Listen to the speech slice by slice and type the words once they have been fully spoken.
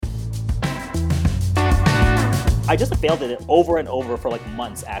I just failed at it over and over for like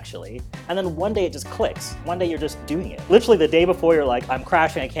months, actually. And then one day it just clicks. One day you're just doing it. Literally the day before you're like, I'm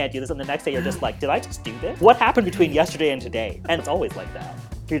crashing, I can't do this. And the next day you're just like, did I just do this? What happened between yesterday and today? And it's always like that.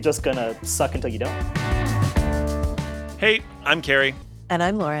 You're just gonna suck until you don't. Hey, I'm Carrie. And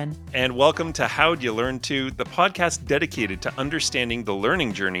I'm Lauren. And welcome to How'd You Learn To, the podcast dedicated to understanding the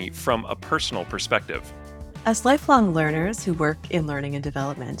learning journey from a personal perspective. As lifelong learners who work in learning and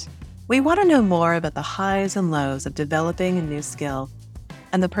development, we want to know more about the highs and lows of developing a new skill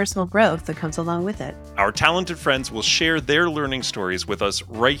and the personal growth that comes along with it. Our talented friends will share their learning stories with us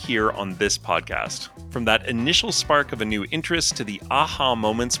right here on this podcast. From that initial spark of a new interest to the aha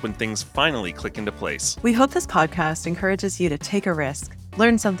moments when things finally click into place. We hope this podcast encourages you to take a risk,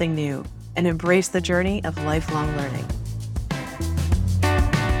 learn something new, and embrace the journey of lifelong learning.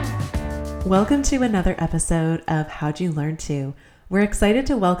 Welcome to another episode of How'd You Learn To? We're excited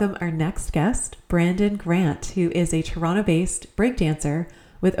to welcome our next guest, Brandon Grant, who is a Toronto-based breakdancer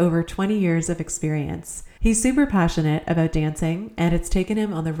with over 20 years of experience. He's super passionate about dancing, and it's taken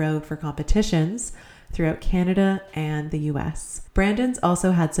him on the road for competitions throughout Canada and the US. Brandon's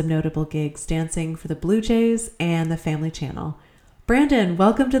also had some notable gigs dancing for the Blue Jays and the Family Channel. Brandon,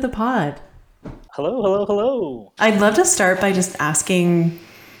 welcome to the pod. Hello. I'd love to start by just asking,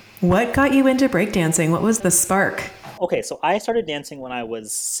 what got you into breakdancing? What was the spark? Okay, so I started dancing when I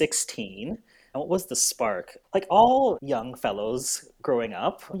was 16. And what was the spark? Like all young fellows growing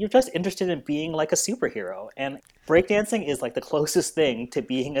up, you're just interested in being like a superhero. And breakdancing is like the closest thing to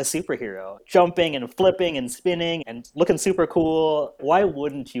being a superhero. Jumping and flipping and spinning and looking super cool. Why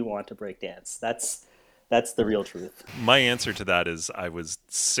wouldn't you want to breakdance? That's the real truth. My answer to that is I was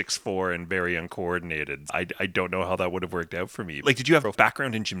 6'4" and very uncoordinated. I don't know how that would have worked out for me. Like, did you have a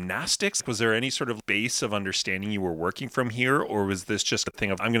background in gymnastics? Was there any sort of base of understanding you were working from here? Or was this just a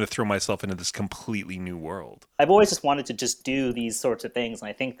thing of, I'm going to throw myself into this completely new world? I've always just wanted to just do these sorts of things. And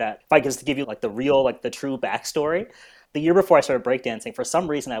I think that if I just give you like the true backstory, the year before I started breakdancing, for some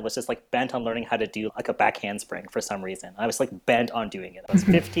reason, I was just like bent on learning how to do like a back handspring for some reason. I was like bent on doing it. I was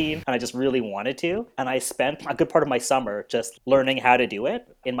 15 and I just really wanted to. And I spent a good part of my summer just learning how to do it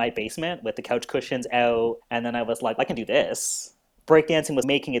in my basement with the couch cushions out. And then I was like, I can do this. Breakdancing was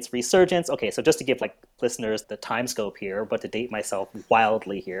making its resurgence. Okay, so just to give like listeners the time scope here, but to date myself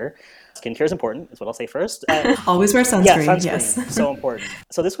wildly here, skincare is important, is what I'll say first. Always wear sunscreen. Yeah, sunscreen, yes. So important.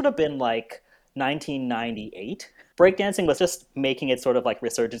 So this would have been like 1998. Breakdancing was just making its sort of like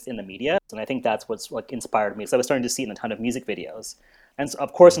resurgence in the media. And I think that's what's like inspired me. So I was starting to see it in a ton of music videos. And so,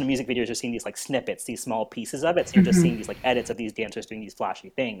 of course, in the music videos, you're seeing these like snippets, these small pieces of it. So you're just seeing these like edits of these dancers doing these flashy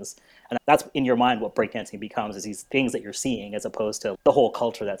things. And that's in your mind what breakdancing becomes, is these things that you're seeing as opposed to the whole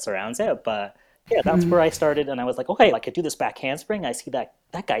culture that surrounds it. But yeah, that's where I started. And I was like, okay, I could do this back handspring. I see that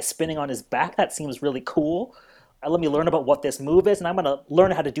guy spinning on his back. That seems really cool. Let me learn about what this move is. And I'm going to learn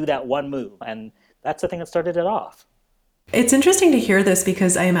how to do that one move. And that's the thing that started it off. It's interesting to hear this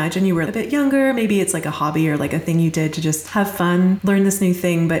because I imagine you were a bit younger. Maybe it's like a hobby or like a thing you did to just have fun, learn this new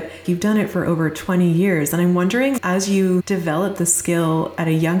thing, but you've done it for over 20 years. And I'm wondering, as you developed the skill at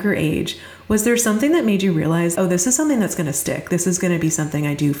a younger age, was there something that made you realize, oh, this is something that's going to stick. This is going to be something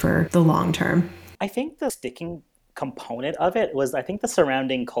I do for the long term? I think the sticking component of it was, I think, the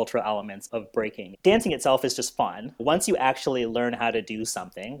surrounding cultural elements of breaking. Dancing itself is just fun. Once you actually learn how to do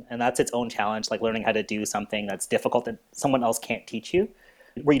something, and that's its own challenge, like learning how to do something that's difficult that someone else can't teach you,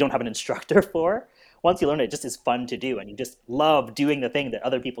 where you don't have an instructor for. Once you learn it, it just is fun to do, and you just love doing the thing that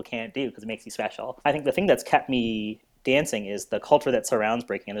other people can't do because it makes you special. I think the thing that's kept me dancing is the culture that surrounds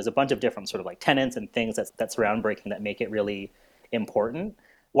breaking. And there's a bunch of different sort of like tenets and things that surround breaking that make it really important.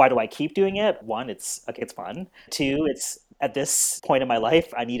 Why do I keep doing it? One, it's fun. Two, it's at this point in my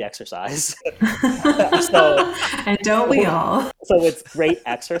life, I need exercise. And don't we all? So it's great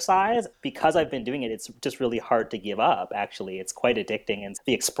exercise. Because I've been doing it, it's just really hard to give up, actually. It's quite addicting. And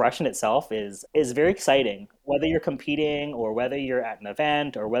the expression itself is very exciting. Whether you're competing or whether you're at an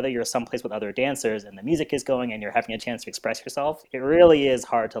event or whether you're someplace with other dancers and the music is going and you're having a chance to express yourself, it really is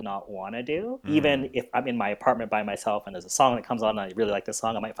hard to not want to do. Even if I'm in my apartment by myself and there's a song that comes on and I really like the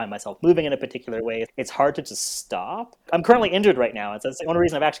song, I might find myself moving in a particular way. It's hard to just stop. I'm currently injured right now, and so that's the only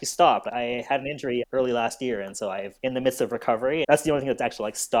reason I've actually stopped. I had an injury early last year, and so I'm in the midst of recovery. That's the only thing that's actually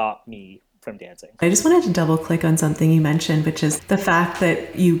like stopped me from dancing. I just wanted to double click on something you mentioned, which is the fact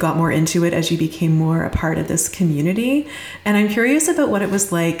that you got more into it as you became more a part of this community. And I'm curious about what it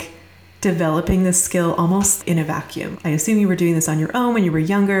was like developing this skill almost in a vacuum? I assume you were doing this on your own when you were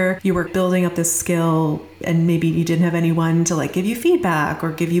younger. You were building up this skill and maybe you didn't have anyone to like give you feedback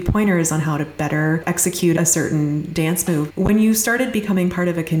or give you pointers on how to better execute a certain dance move. When you started becoming part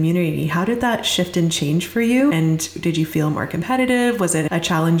of a community, how did that shift and change for you? And did you feel more competitive? Was it a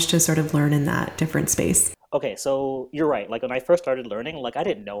challenge to sort of learn in that different space? Okay, so you're right. Like when I first started learning, like I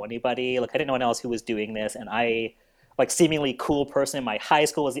didn't know anybody, like I didn't know anyone else who was doing this, and I, like seemingly cool person in my high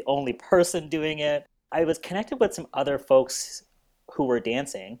school, was the only person doing it. I was connected with some other folks who were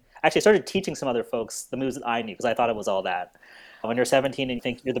dancing. Actually, I started teaching some other folks the moves that I knew because I thought it was all that. When you're 17 and you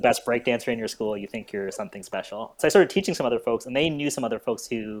think you're the best breakdancer in your school, you think you're something special. So I started teaching some other folks, and they knew some other folks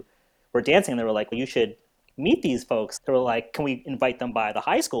who were dancing, and they were like, well, you should meet these folks. They were like, can we invite them by the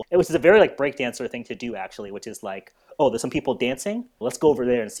high school? It was a very like breakdancer thing to do, actually, which is like, oh, there's some people dancing. Let's go over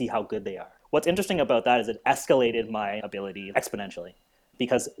there and see how good they are. What's interesting about that is it escalated my ability exponentially,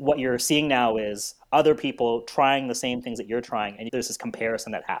 because what you're seeing now is other people trying the same things that you're trying, and there's this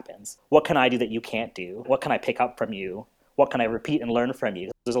comparison that happens. What can I do that you can't do? What can I pick up from you? What can I repeat and learn from you?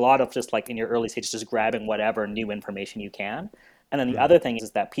 There's a lot of just like in your early stages, just grabbing whatever new information you can. And then the other thing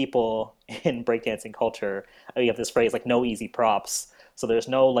is that people in breakdancing culture, you have this phrase like no easy props. So there's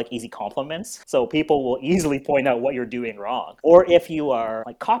no like easy compliments. So people will easily point out what you're doing wrong. Or if you are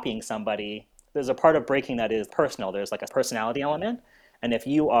like copying somebody, there's a part of breaking that is personal. There's like a personality element. And if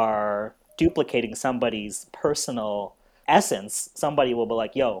you are duplicating somebody's personal essence, somebody will be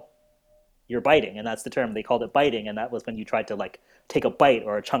like, yo, you're biting. And that's the term. They called it biting. And that was when you tried to like take a bite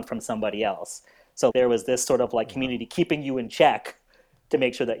or a chunk from somebody else. So there was this sort of like community keeping you in check to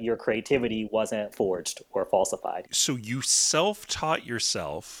make sure that your creativity wasn't forged or falsified. So you self-taught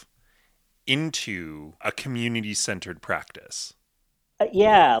yourself into a community-centered practice.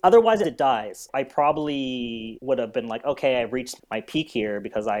 Yeah, otherwise it dies. I probably would have been like, okay, I've reached my peak here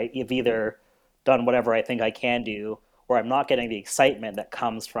because I've either done whatever I think I can do, or I'm not getting the excitement that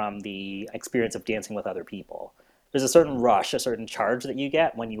comes from the experience of dancing with other people. There's a certain rush, a certain charge that you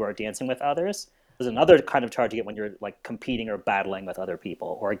get when you are dancing with others. There's another kind of charge you get when you're like competing or battling with other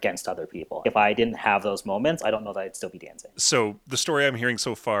people or against other people. If I didn't have those moments, I don't know that I'd still be dancing. So the story I'm hearing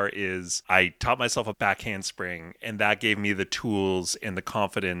so far is I taught myself a back handspring, and that gave me the tools and the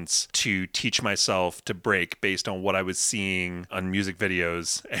confidence to teach myself to break based on what I was seeing on music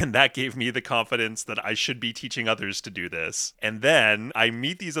videos. And that gave me the confidence that I should be teaching others to do this. And then I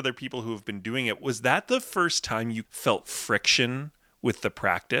meet these other people who have been doing it. Was that the first time you felt friction with the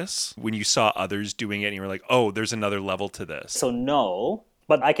practice when you saw others doing it and you were like, oh, there's another level to this? So no,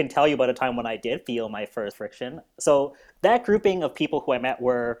 but I can tell you about a time when I did feel my first friction. So that grouping of people who I met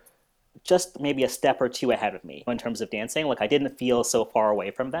were just maybe a step or two ahead of me in terms of dancing. Like I didn't feel so far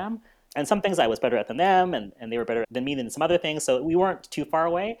away from them. And some things I was better at than them, and they were better than me than some other things. So we weren't too far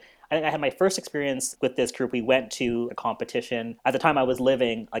away. I think I had my first experience with this group. We went to a competition. At the time I was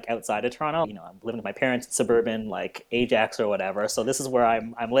living like outside of Toronto. You know, I'm living with my parents in suburban like Ajax or whatever. So this is where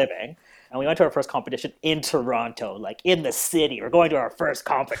I'm living. And we went to our first competition in Toronto, like in the city. We're going to our first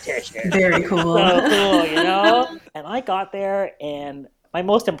competition. Very cool. So cool, you know? And I got there, and my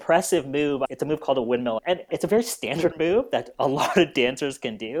most impressive move, it's a move called a windmill. And it's a very standard move that a lot of dancers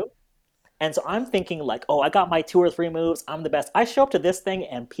can do. And so I'm thinking like, oh, I got my 2 or 3 moves. I'm the best. I show up to this thing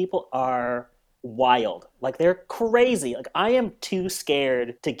and people are wild. Like they're crazy. Like I am too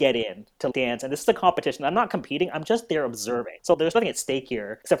scared to get in to dance. And this is a competition. I'm not competing. I'm just there observing. So there's nothing at stake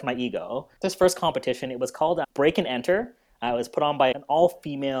here except for my ego. This first competition, it was called Break and Enter. I was put on by an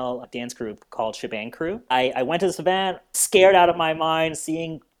all-female dance group called Shebang Crew. I went to this event, scared out of my mind,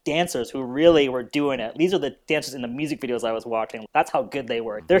 seeing dancers who really were doing it. These are the dancers in the music videos I was watching. That's how good they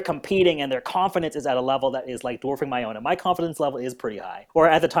were. They're competing and their confidence is at a level that is like dwarfing my own. And my confidence level is pretty high, or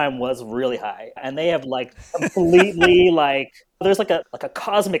at the time was really high. And they have like completely like, there's like a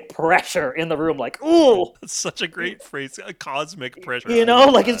cosmic pressure in the room, like, ooh. That's such a great phrase, a cosmic pressure. You know,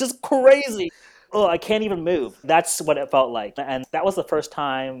 like it's just crazy. Oh, I can't even move. That's what it felt like. And that was the first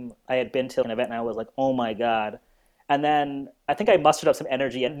time I had been to an event and I was like, oh my God. And then I think I mustered up some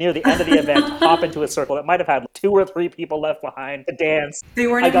energy, and near the end of the event, hop into a circle that might have had 2 or 3 people left behind to dance. They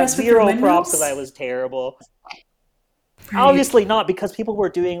weren't I got impressed with your 0 props windmills? because I was terrible. Right. Obviously not, because people were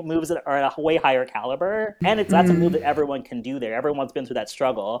doing moves that are at a way higher caliber, and that's a move that everyone can do there. Everyone's been through that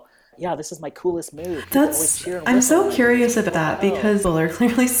struggle. Yeah, this is my coolest move. I'm so curious about that because people are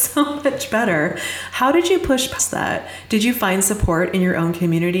clearly so much better. How did you push past that? Did you find support in your own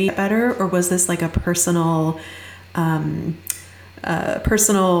community better, or was this like a personal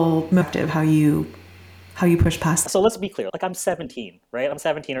motive, how you how you push past. So let's be clear, like I'm 17, right? I'm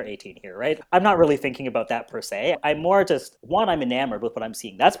 17 or 18 here, right? I'm not really thinking about that per se. I'm more just, one, I'm enamored with what I'm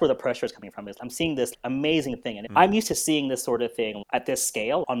seeing. That's where the pressure is coming from, is I'm seeing this amazing thing. And I'm used to seeing this sort of thing at this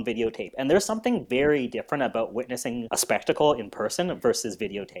scale on videotape. And there's something very different about witnessing a spectacle in person versus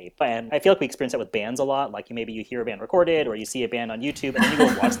videotape. And I feel like we experience that with bands a lot. Like maybe you hear a band recorded or you see a band on YouTube and then you go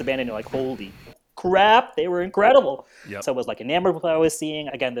and watch the band and you're like, holy crap, they were incredible. Yep. So I was like enamored with what I was seeing.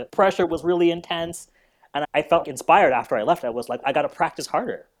 Again, the pressure was really intense. And I felt inspired after I left. I was like, I got to practice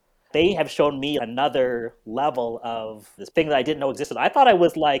harder. They have shown me another level of this thing that I didn't know existed. I thought I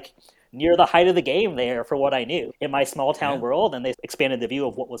was like near the height of the game there for what I knew in my small town world. And they expanded the view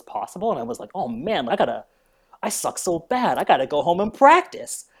of what was possible. And I was like, oh man, I suck so bad. I got to go home and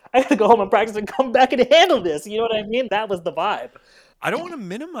practice. I got to go home and practice and come back and handle this. You know what I mean? That was the vibe. I don't want to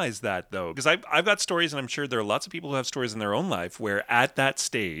minimize that, though, because I've got stories, and I'm sure there are lots of people who have stories in their own life where at that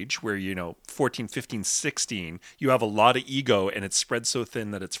stage where, 14, 15, 16, you have a lot of ego and it's spread so thin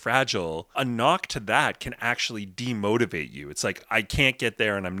that it's fragile. A knock to that can actually demotivate you. It's like, I can't get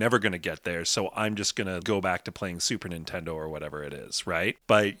there and I'm never going to get there, so I'm just going to go back to playing Super Nintendo or whatever it is, right?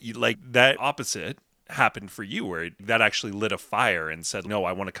 But like that opposite happened for you, where that actually lit a fire and said, no,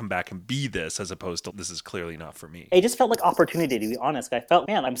 I want to come back and be this, as opposed to this is clearly not for me. It just felt like opportunity, to be honest. I felt,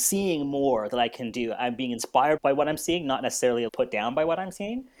 man, I'm seeing more that I can do. I'm being inspired by what I'm seeing, not necessarily put down by what I'm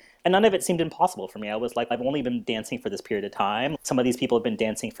seeing. And none of it seemed impossible for me. I was like, I've only been dancing for this period of time. Some of these people have been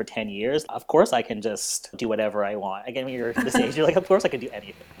dancing for 10 years. Of course I can just do whatever I want. Again, when you're this age, you're like, of course I can do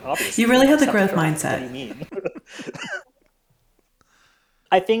anything. Obviously. You really have the growth mindset. What do you mean?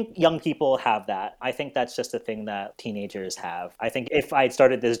 I think young people have that. I think that's just a thing that teenagers have. I think if I'd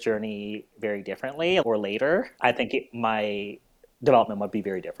started this journey very differently or later, I think my development would be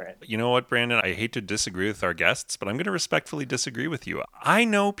very different. You know what, Brandon? I hate to disagree with our guests, but I'm going to respectfully disagree with you. I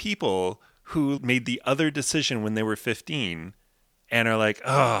know people who made the other decision when they were 15 and are like,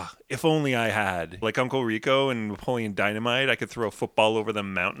 if only I had. Like Uncle Rico and Napoleon Dynamite, I could throw a football over the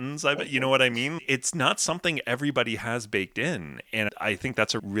mountains. You know what I mean? It's not something everybody has baked in. And I think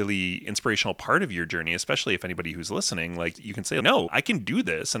that's a really inspirational part of your journey, especially if anybody who's listening, like you can say, no, I can do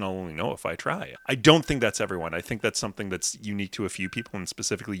this and I'll only know if I try. I don't think that's everyone. I think that's something that's unique to a few people and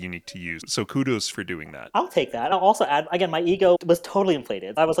specifically unique to you. So kudos for doing that. I'll take that. I'll also add, again, my ego was totally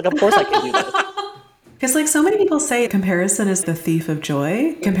inflated. I was like, of course I can do this. Because like so many people say comparison is the thief of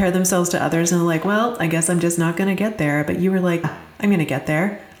joy, compare themselves to others and like, well, I guess I'm just not going to get there. But you were like, I'm going to get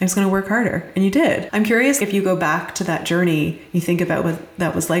there. I'm just going to work harder. And you did. I'm curious if you go back to that journey, you think about what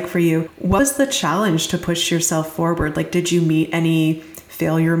that was like for you. What was the challenge to push yourself forward? Like, did you meet any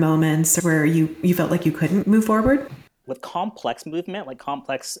failure moments where you felt like you couldn't move forward? With complex movement,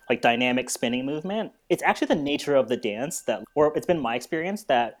 like dynamic spinning movement, it's actually the nature of the dance or it's been my experience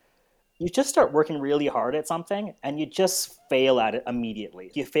that you just start working really hard at something and you just fail at it immediately.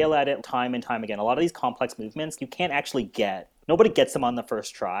 You fail at it time and time again. A lot of these complex movements, you can't actually get. Nobody gets them on the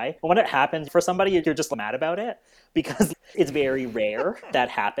first try. But when it happens, for somebody, you're just mad about it because it's very rare that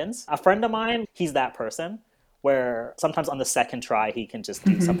happens. A friend of mine, he's that person where sometimes on the second try, he can just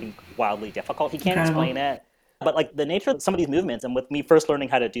do something wildly difficult. He can't explain it. But like the nature of some of these movements, and with me first learning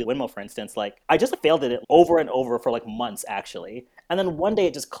how to do windmill, for instance, like I just failed at it over and over for like months actually. And then one day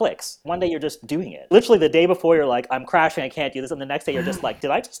it just clicks. One day you're just doing it. Literally the day before you're like, I'm crashing, I can't do this. And the next day you're just like,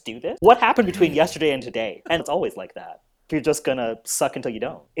 did I just do this? What happened between yesterday and today? And it's always like that. You're just gonna suck until you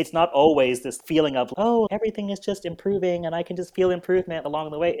don't. It's not always this feeling of, oh, everything is just improving and I can just feel improvement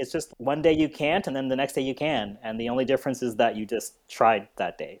along the way. It's just one day you can't and then the next day you can. And the only difference is that you just tried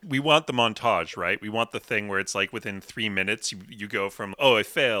that day. We want the montage, right? We want the thing where it's like within 3 minutes, you go from, oh, I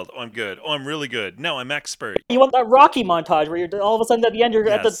failed. Oh, I'm good. Oh, I'm really good. No, I'm expert. You want that Rocky montage where you're all of a sudden at the end, you're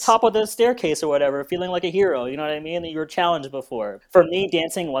at the top of the staircase or whatever, feeling like a hero. You know what I mean? You were challenged before. For me,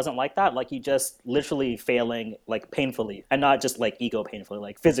 dancing wasn't like that. Like you just literally failing like painfully and not just like ego painfully,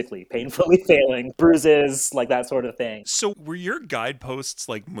 like physically painfully failing, bruises, like that sort of thing. So were your guideposts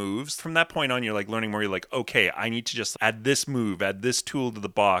like moves? From that point on, you're like learning more, you're like, okay, I need to just add this move, add this tool to the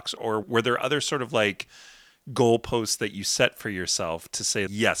box. Or were there other sort of like goalposts that you set for yourself to say,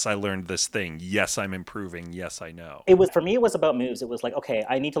 yes, I learned this thing. Yes, I'm improving. Yes, I know. For me, it was about moves. It was like, okay,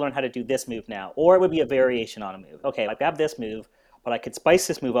 I need to learn how to do this move now. Or it would be a variation on a move. Okay, like I have this move, but I could spice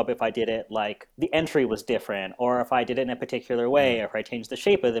this move up if I did it like the entry was different, or if I did it in a particular way, or if I changed the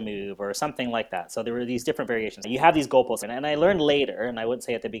shape of the move, or something like that. So there were these different variations. You have these goalposts, and I learned later, and I wouldn't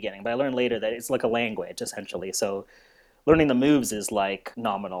say at the beginning, but I learned later that it's like a language, essentially. So learning the moves is like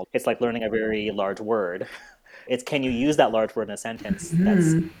nominal. It's like learning a very large word. It's can you use that large word in a sentence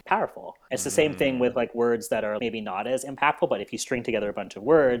that's powerful. It's the same thing with like words that are maybe not as impactful, but if you string together a bunch of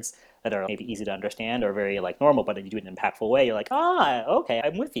words that are maybe easy to understand or very like normal, but if you do it in an impactful way, you're like, okay,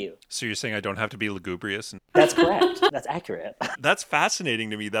 I'm with you. So you're saying I don't have to be lugubrious? That's correct. That's accurate. That's fascinating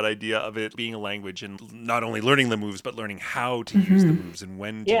to me, that idea of it being a language and not only learning the moves, but learning how to use the moves and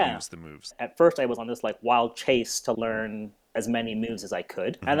when to use the moves. At first, I was on this like wild chase to learn as many moves as I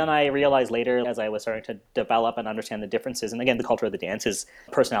could. And then I realized later, as I was starting to develop and understand the differences, and again, the culture of the dance is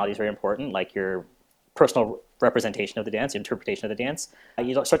personality is very important, like your personal representation of the dance, interpretation of the dance.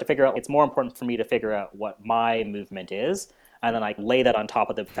 You start to figure out, it's more important for me to figure out what my movement is, and then I lay that on top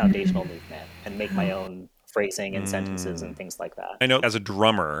of the foundational movement and make my own phrasing and sentences and things like that. I know as a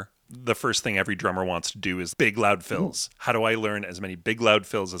drummer, the first thing every drummer wants to do is big, loud fills. How do I learn as many big, loud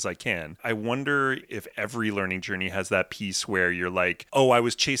fills as I can? I wonder if every learning journey has that piece where you're like, oh, I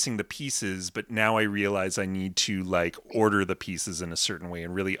was chasing the pieces, but now I realize I need to like order the pieces in a certain way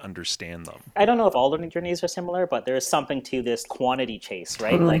and really understand them. I don't know if all learning journeys are similar, but there's something to this quantity chase,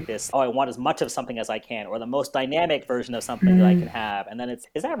 right? Totally. Like this, I want as much of something as I can, or the most dynamic version of something that I can have. And then is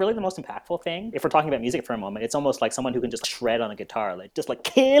that really the most impactful thing? If we're talking about music for a moment, it's almost like someone who can just shred on a guitar, like just like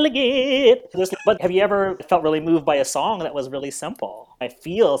killing it. But have you ever felt really moved by a song that was really simple? I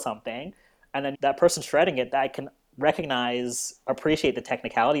feel something, and then that person shredding it, that I can recognize, appreciate the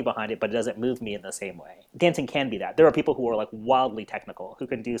technicality behind it, but it doesn't move me in the same way. Dancing can be that. There are people who are like wildly technical, who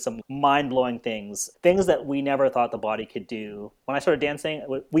can do some mind-blowing things that we never thought the body could do. When I started dancing,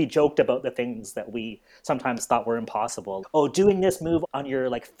 we joked about the things that we sometimes thought were impossible. Oh, doing this move on your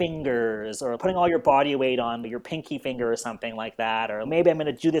like fingers, or putting all your body weight on your pinky finger or something like that, or maybe I'm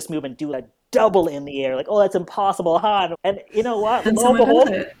going to do this move and do a double in the air. Like, oh, that's impossible, huh? And you know what? And Lo and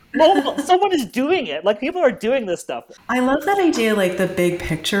behold, someone is doing it. Like, people are doing this stuff. I love that idea, like the big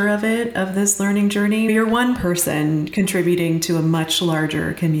picture of it, of this learning journey. You're one person contributing to a much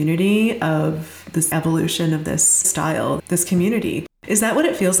larger community of this evolution of this style, this community. Is that what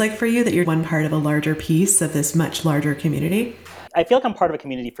it feels like for you, that you're one part of a larger piece of this much larger community? I feel like I'm part of a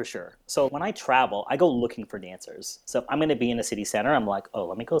community for sure. So when I travel, I go looking for dancers. So if I'm going to be in a city center, I'm like, oh,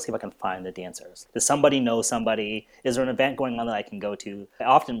 let me go see if I can find the dancers. Does somebody know somebody? Is there an event going on that I can go to? I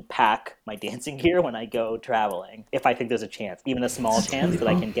often pack my dancing gear when I go traveling, if I think there's a chance, even a small chance that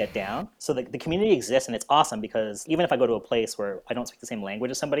I can get down. So the community exists, and it's awesome because even if I go to a place where I don't speak the same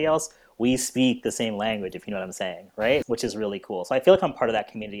language as somebody else, we speak the same language, if you know what I'm saying, right? Which is really cool. So I feel like I'm part of that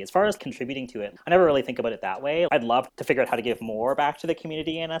community. As far as contributing to it, I never really think about it that way. I'd love to figure out how to give more back to the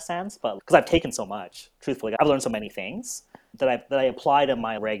community in a sense, but because I've taken so much, truthfully, I've learned so many things that I apply to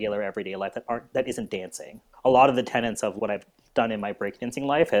my regular everyday life that isn't dancing. A lot of the tenets of what I've done in my breakdancing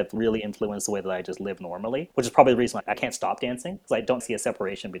life have really influenced the way that I just live normally, which is probably the reason I can't stop dancing, because I don't see a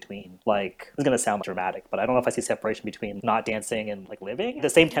separation between, like, it's going to sound dramatic, but I don't know if I see separation between not dancing and like living. The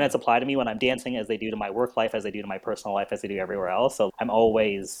same tenets apply to me when I'm dancing as they do to my work life, as they do to my personal life, as they do everywhere else. So I'm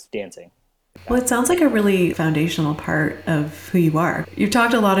always dancing. Well, it sounds like a really foundational part of who you are. You've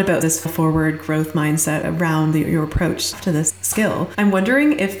talked a lot about this forward growth mindset around your approach to this skill. I'm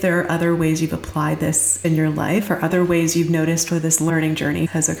wondering if there are other ways you've applied this in your life, or other ways you've noticed where this learning journey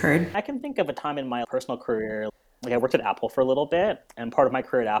has occurred. I can think of a time in my personal career, like I worked at Apple for a little bit, and part of my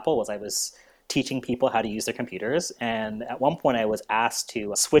career at Apple was I was teaching people how to use their computers. And at one point I was asked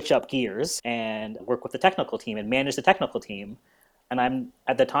to switch up gears and work with the technical team and manage the technical team. And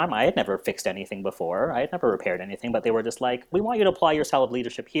at the time, I had never fixed anything before. I had never repaired anything, but they were just like, we want you to apply your style of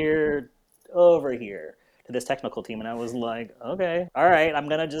leadership here, over here, to this technical team. And I was like, okay, all right, I'm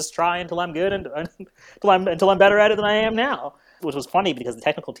going to just try until I'm good and until I'm better at it than I am now. Which was funny because the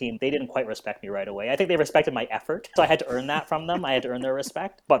technical team, they didn't quite respect me right away. I think they respected my effort. So I had to earn that from them. I had to earn their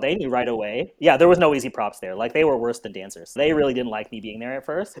respect. But they knew right away. Yeah, there was no easy props there. Like, they were worse than dancers. They really didn't like me being there at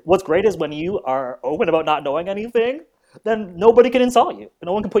first. What's great is when you are open about not knowing anything, then nobody can insult you.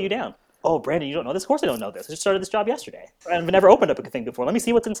 No one can put you down. Oh, Brandon, you don't know this? Of course I don't know this. I just started this job yesterday. I've never opened up a thing before. Let me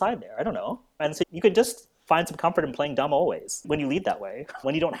see what's inside there. I don't know. And so you can just find some comfort in playing dumb always. When you lead that way,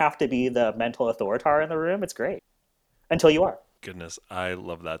 when you don't have to be the mental authority in the room, it's great. Until you are. Goodness, I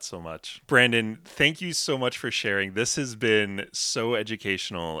love that so much. Brandon, thank you so much for sharing. This has been so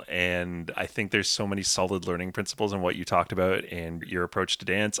educational, and I think there's so many solid learning principles in what you talked about and your approach to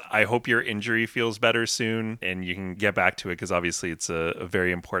dance. I hope your injury feels better soon and you can get back to it, because obviously it's a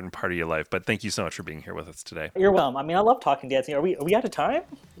very important part of your life. But thank you so much for being here with us today. You're welcome. I mean, I love talking dancing. Are we out of time?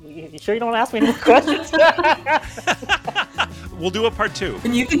 You sure you don't want to ask me any more questions? We'll do a part 2.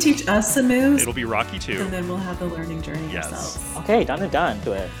 And you can teach us some moves. It'll be Rocky 2. And then we'll have the learning journey Yes. ourselves. Okay, done and done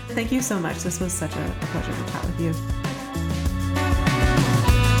to it. Thank you so much. This was such a pleasure to chat with you.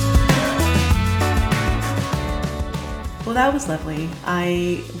 Well, that was lovely.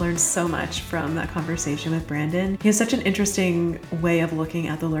 I learned so much from that conversation with Brandon. He has such an interesting way of looking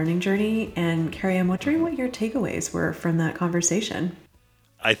at the learning journey. And Carrie, I'm wondering what your takeaways were from that conversation.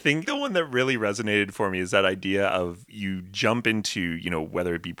 I think the one that really resonated for me is that idea of you jump into,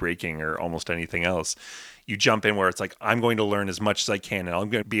 whether it be breaking or almost anything else, you jump in where it's like, I'm going to learn as much as I can and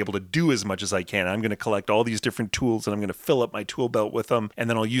I'm going to be able to do as much as I can. I'm going to collect all these different tools and I'm going to fill up my tool belt with them and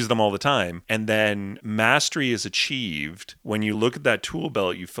then I'll use them all the time. And then mastery is achieved when you look at that tool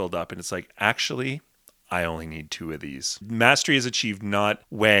belt you filled up and it's like, actually, I only need 2 of these. Mastery is achieved not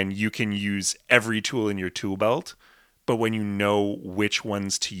when you can use every tool in your tool belt, but when you know which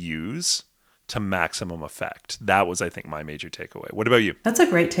ones to use to maximum effect. That was, I think, my major takeaway. What about you? That's a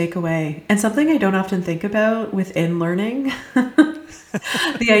great takeaway. And something I don't often think about within learning.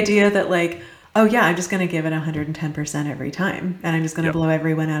 The idea that like, oh yeah, I'm just going to give it 110% every time. And I'm just going to blow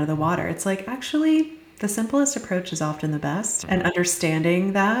everyone out of the water. It's like, actually, the simplest approach is often the best. And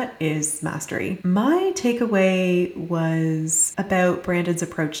understanding that is mastery. My takeaway was about Brandon's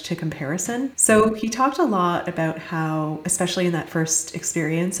approach to comparison. So he talked a lot about how, especially in that first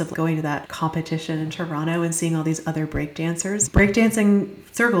experience of going to that competition in Toronto and seeing all these other breakdancers, breakdancing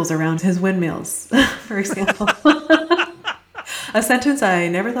circles around his windmills, for example. A sentence I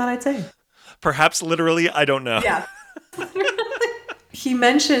never thought I'd say. Perhaps literally, I don't know. Yeah. He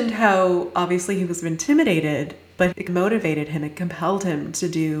mentioned how obviously he was intimidated, but it motivated him, it compelled him to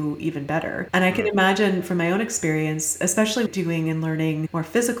do even better. And I can imagine from my own experience, especially doing and learning more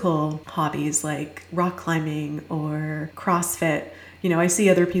physical hobbies like rock climbing or CrossFit, I see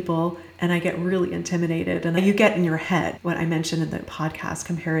other people and I get really intimidated. And you get in your head what I mentioned in the podcast,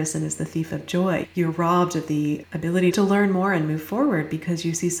 comparison is the thief of joy. You're robbed of the ability to learn more and move forward because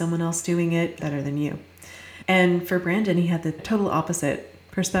you see someone else doing it better than you. And for Brandon, he had the total opposite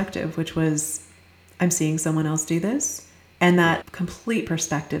perspective, which was, I'm seeing someone else do this. And that complete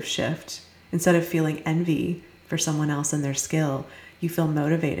perspective shift, instead of feeling envy for someone else and their skill, you feel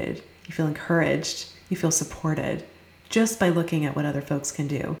motivated, you feel encouraged, you feel supported just by looking at what other folks can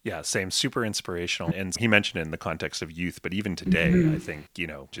do. Yeah, same. Super inspirational. And he mentioned it in the context of youth, but even today, I think,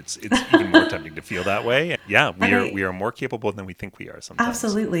 it's even more tempting to feel that way. Yeah, we are more capable than we think we are sometimes.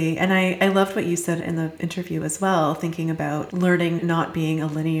 Absolutely. And I loved what you said in the interview as well, thinking about learning not being a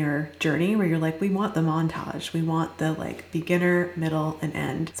linear journey where you're like, we want the montage. We want the like beginner, middle, and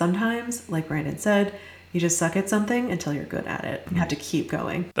end. Sometimes, like Brandon said, you just suck at something until you're good at it. You have to keep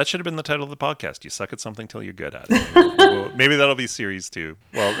going. That should have been the title of the podcast. You suck at something till you're good at it. Maybe that'll be series 2.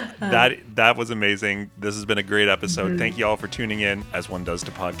 Well, that was amazing. This has been a great episode. Thank you all for tuning in, as one does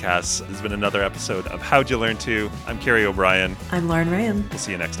to podcasts. This has been another episode of How'd You Learn To? I'm Carrie O'Brien. I'm Lauren Ryan. We'll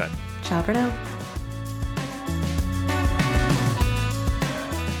see you next time. Ciao for now.